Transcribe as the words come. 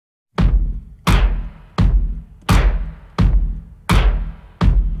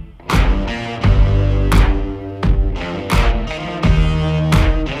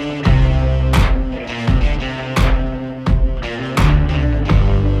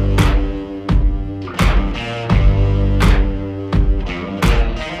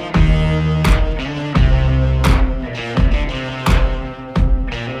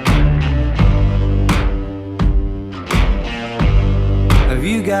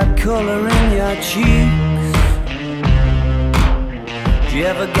got color in your cheeks? Do you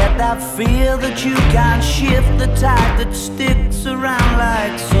ever get that feel that you can't shift, the tide that sticks around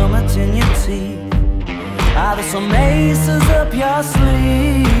like summits in your teeth? Are there some aces up your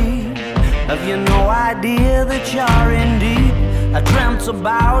sleeve? Have you no idea that you're in deep? I dreamt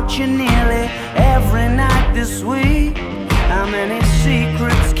about you nearly every night this week. How many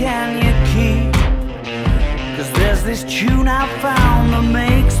secrets can you keep? 'Cause there's this tune I found that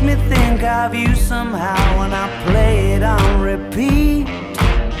makes me think of you somehow, and I play it on repeat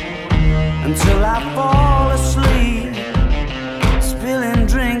until I fall asleep, spilling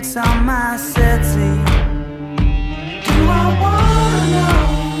drinks on my settee. Do I wanna know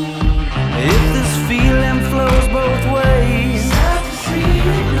if this feeling flows both ways? Sad to see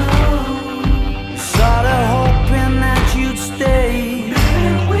you go. Sorta hoping that you'd stay.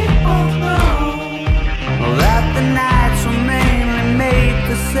 Maybe we both know that the nights were mainly made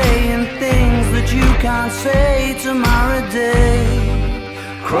for saying things that you can't say tomorrow day.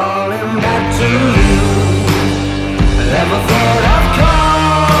 Crawling back to you, never thought of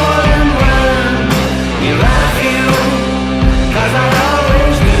calling when you're out of you, 'cause I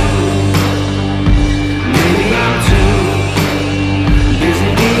always do. Maybe I'm too busy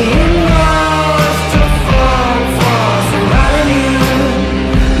being lost to fall for somebody new.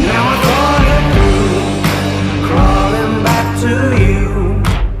 Now I thought it through, crawling back to you.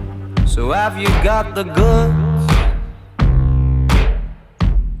 So have you got the goods?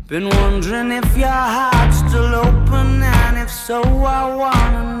 Been wondering if your heart's still open, and if so, I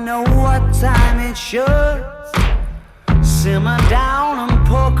wanna know what time it should. Simmer down and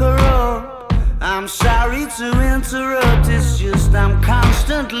poker up. I'm sorry to interrupt, it's just I'm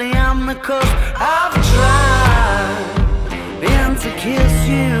constantly on the cusp. I've tried been to kiss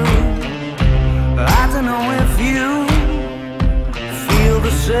you. I don't know if you feel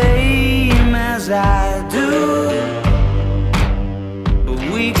the same as I do.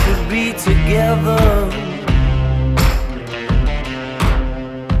 We could be together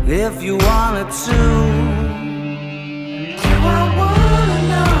if you wanted to.